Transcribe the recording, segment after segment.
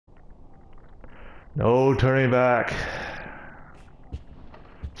No turning back.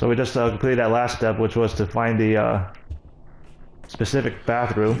 So we just completed that last step, which was to find the specific You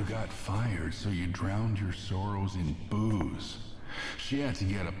bathroom. got fired, so you drowned your sorrows in booze. She had to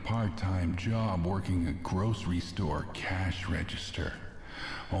get a part-time job working a grocery store cash register.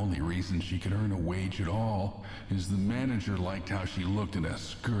 Only reason she could earn a wage at all is the manager liked how she looked in a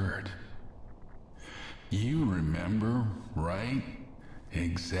skirt. You remember, right?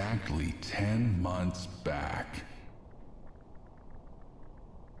 Exactly 10 months back.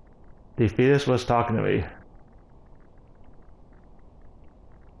 The fetus was talking to me.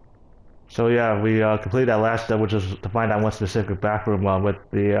 So yeah, we completed that last step, which was to find out one specific bathroom with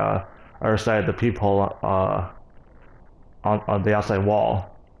the other side of the peephole on the outside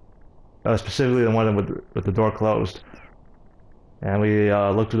wall. Specifically the one with the door closed. And we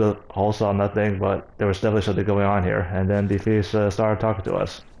looked through the hole, saw nothing, but there was definitely something going on here. And then the fetus started talking to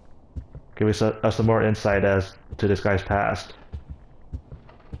us, giving us some more insight as to this guy's past.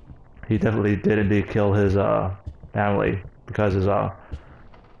 He definitely did indeed kill his family because his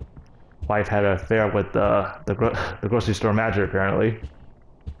wife had an affair with the grocery store manager, apparently.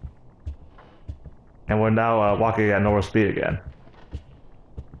 And we're now walking at normal speed again.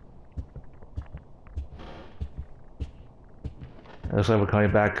 It looks like we're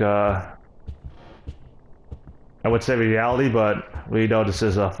coming back, I would say reality, but we know this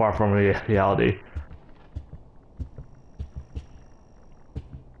is far from reality.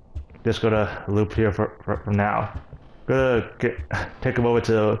 Just gonna loop here for now. Gonna take a moment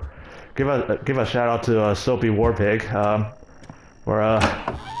to give a shout out to Soapy Warpig for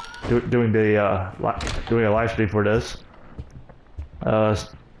doing doing a live stream for this. Uh,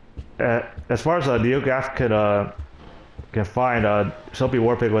 as far as NeoGaf can find, Soapy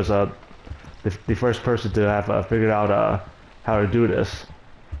Warpig was the first person to have figured out how to do this.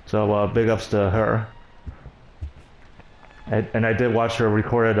 So big ups to her. And I did watch her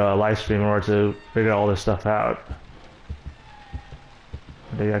recorded live stream in order to figure all this stuff out.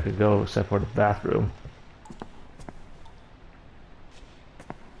 I think I could go except for the bathroom.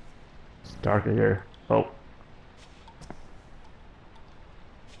 It's dark in here. Oh.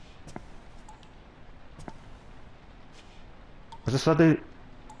 Is this something?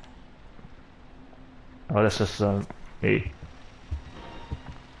 Oh, that's just me.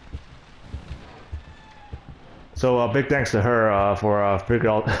 So big thanks to her for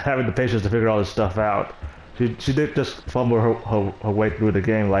having the patience to figure all this stuff out. She did just fumble her way through the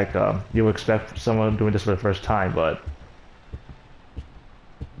game like you would expect someone doing this for the first time, but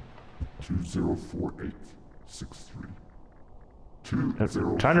 204863.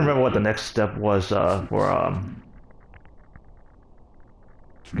 I'm trying to remember what the next step was for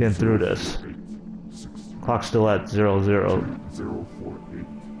getting through this. Clock's still at 00. 048.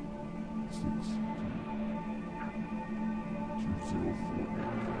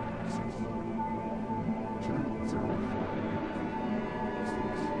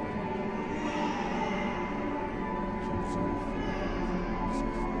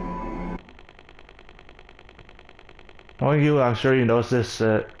 Knowing you, I'm sure you know this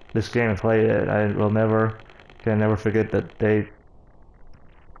game and played it. I will can never forget that they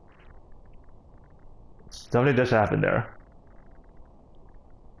something just happened there.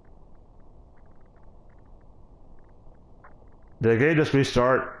 Did the game just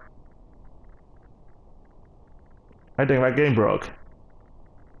restart? I think my game broke.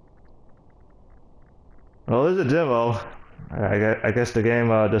 Well, this is a demo. I guess the game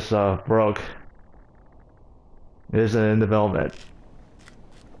just broke. It isn't in development.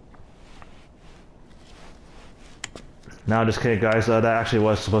 No, I'm just kidding, guys. That actually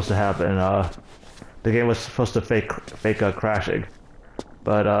was supposed to happen. The game was supposed to fake crashing,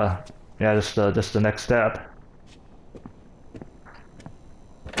 but yeah, just the next step.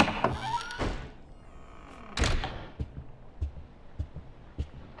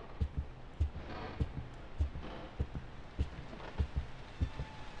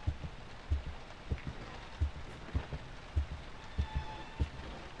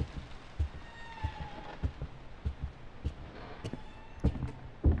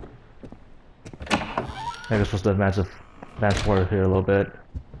 I think we're supposed to advance forward here a little bit.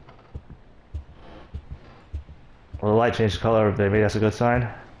 Well, the light changed color, maybe that's a good sign.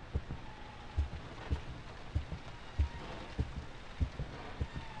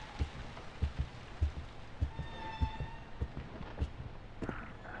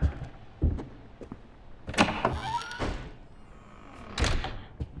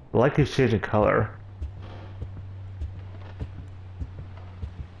 The light keeps changing color.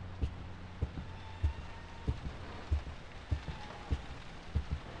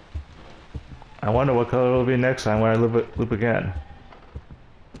 I wonder what color it will be next time when I loop again.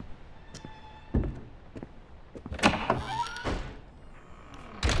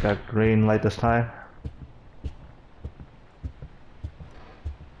 Got green light this time.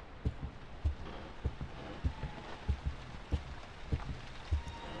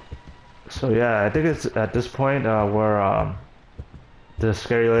 So yeah, I think it's at this point where the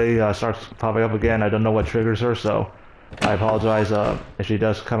scary lady starts popping up again. I don't know what triggers her, so I apologize if she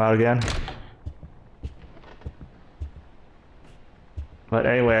does come out again. But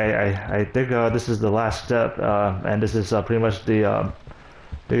anyway, I think this is the last step, and this is pretty much the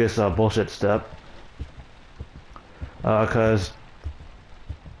biggest bullshit step. Because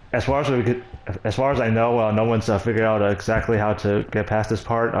as far as I know, no one's figured out exactly how to get past this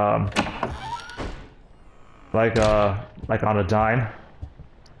part. Like on a dime.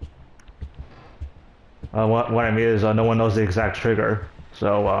 What I mean is no one knows the exact trigger.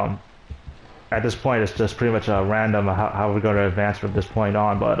 So at this point, it's just pretty much random how we're going to advance from this point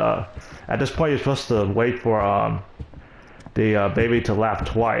on. But at this point, you're supposed to wait for the baby to laugh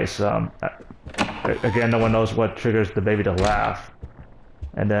twice. Again, no one knows what triggers the baby to laugh.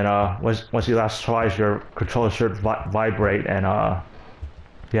 And then once he laughs twice, your controller should vibrate, and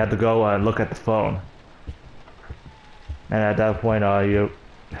you have to go and look at the phone. And at that point,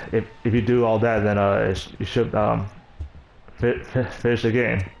 if you do all that, then you should finish the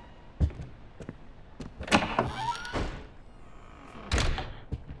game.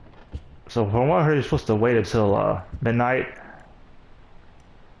 So from what I heard, you're supposed to wait until midnight.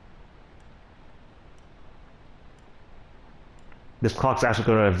 This clock's actually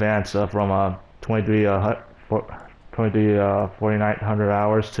going to advance from 4,900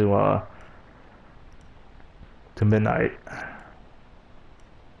 hours to midnight.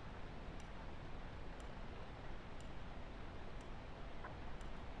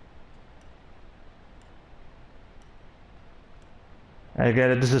 And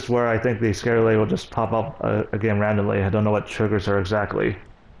again, this is where I think the scary lady will just pop up again randomly. I don't know what triggers her exactly.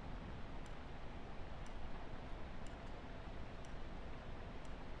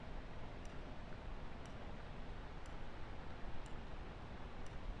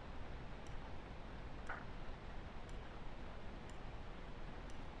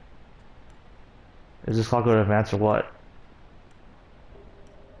 Is this clock going to advance or what?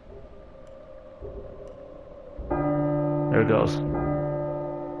 There it goes.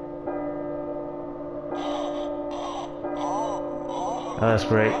 Oh, that's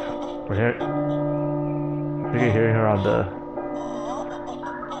great. We're here. We can hear her on the.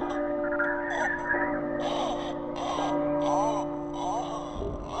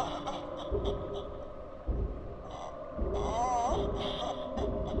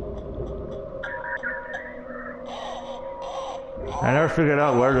 I never figured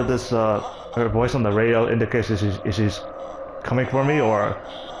out whether this her voice on the radio indicates if she's coming for me or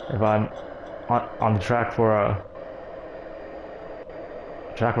if I'm on the track for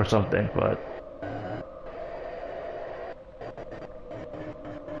something, but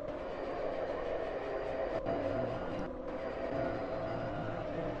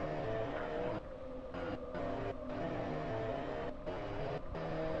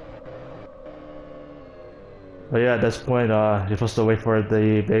yeah, at this point, you're supposed to wait for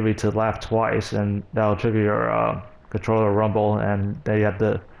the baby to laugh twice, and that'll trigger your controller rumble, and then you have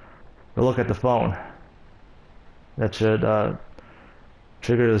to look at the phone. That should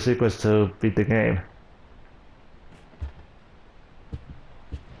trigger the sequence to beat the game.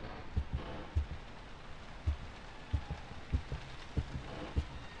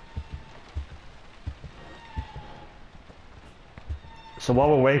 So while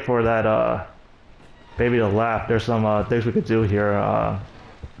we're waiting for that baby to laugh, there's some things we could do here.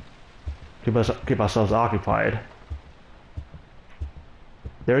 Keep ourselves occupied.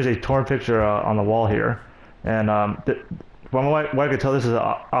 There is a torn picture on the wall here, and from what I could tell, this is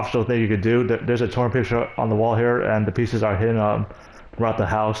an optional thing you could do. There's a torn picture on the wall here, and the pieces are hidden throughout the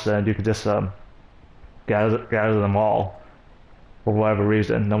house, and you could just gather them all for whatever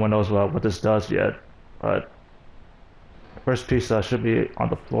reason. No one knows what this does yet, but the first piece should be on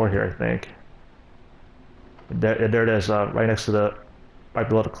the floor here, I think. There it is, right next to right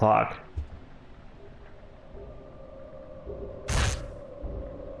below the clock.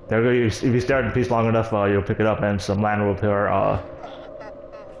 There you go. If you stare at the piece long enough, you'll pick it up, and some land will appear on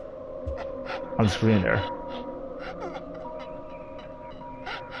the screen there.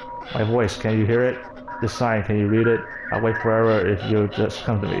 My voice, can you hear it? This sign, can you read it? I'll wait forever if you just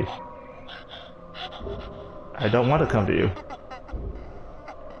come to me. I don't want to come to you.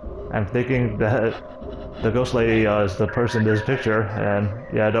 I'm thinking that the ghost lady is the person in this picture, and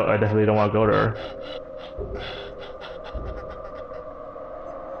yeah, I definitely don't want to go to her.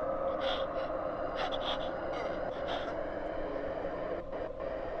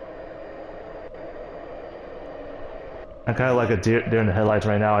 I'm kind of like a deer in the headlights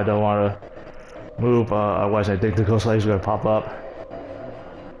right now. I don't want to move, otherwise I think the ghost lady's going to pop up.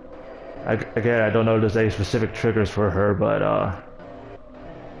 Again, I don't know if there's any specific triggers for her, but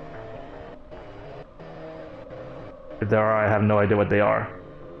if there are, I have no idea what they are.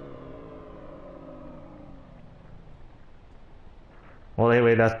 Well,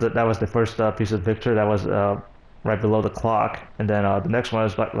 anyway, that was the first piece of the picture. That was right below the clock, and then the next one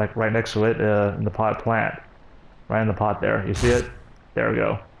is like right next to it in the pot plant. Right in the pot there. You see it? There we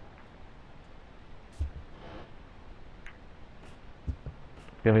go.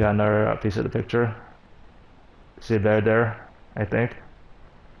 Okay, we got another piece of the picture. See a bear there, I think.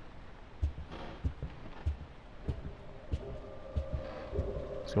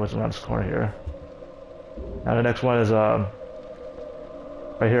 See what's around this corner here. Now the next one is right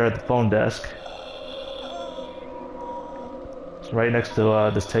here at the phone desk. It's right next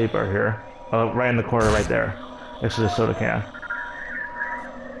to this teddy bear here. Right in the corner right there. Next to the soda can.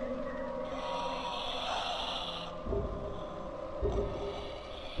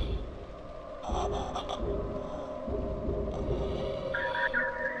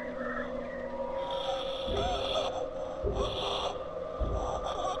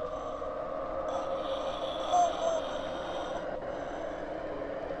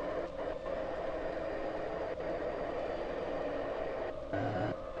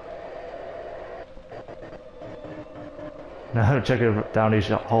 Now I'm checking down each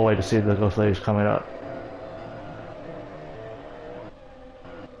hallway to see if the ghost lady's coming up.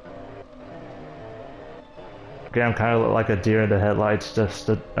 Again, I'm kind of like a deer in the headlights, just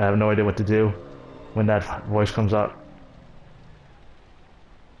I have no idea what to do when that voice comes up.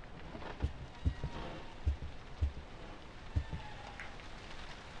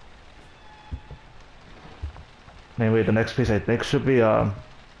 Anyway, the next piece I think should be in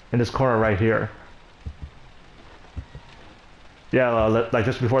this corner right here. Yeah, like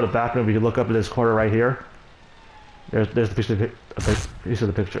just before the bathroom, we can look up at this corner right here. There's the piece of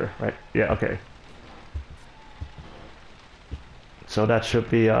the picture, right? Yeah, okay. So that should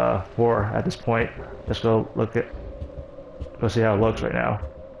be 4 at this point. Let's go go see how it looks right now.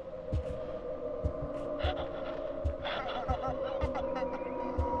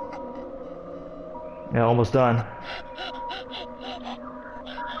 Yeah, almost done.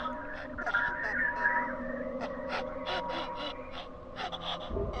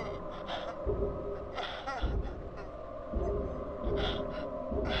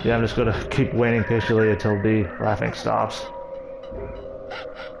 Yeah, I'm just gonna keep waiting patiently until the laughing stops.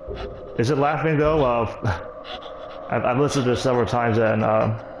 Is it laughing though? I've listened to it several times, and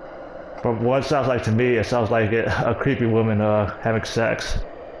from what it sounds like to me, it sounds like a creepy woman having sex.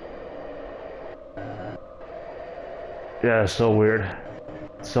 Yeah, it's so weird.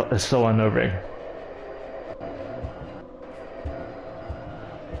 It's so unnerving.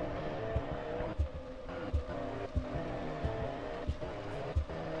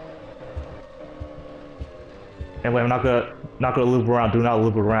 Anyway, I'm not gonna loop around. Do not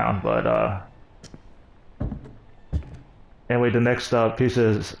loop around. But anyway, the next piece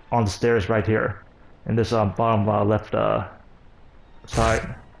is on the stairs right here, in this bottom left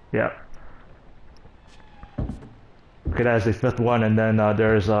side. Yeah. Okay, that is the 5th one, and then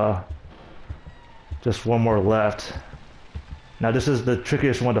there's just one more left. Now this is the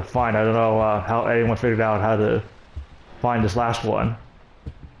trickiest one to find. I don't know how anyone figured out how to find this last one.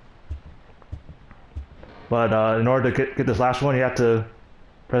 But in order to get this last one, you have to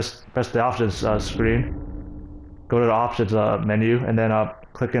press the options screen, go to the options menu, and then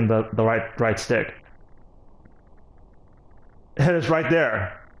click in the right stick. And it's right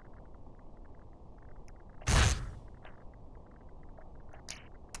there.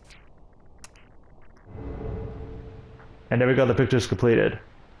 And there we go, the picture is completed.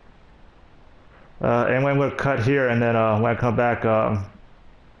 And I'm going to cut here, and then when I come back,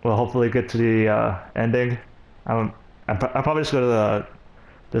 we'll hopefully get to the ending. I'm probably just going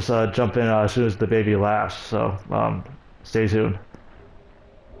to jump in as soon as the baby laughs, so stay tuned.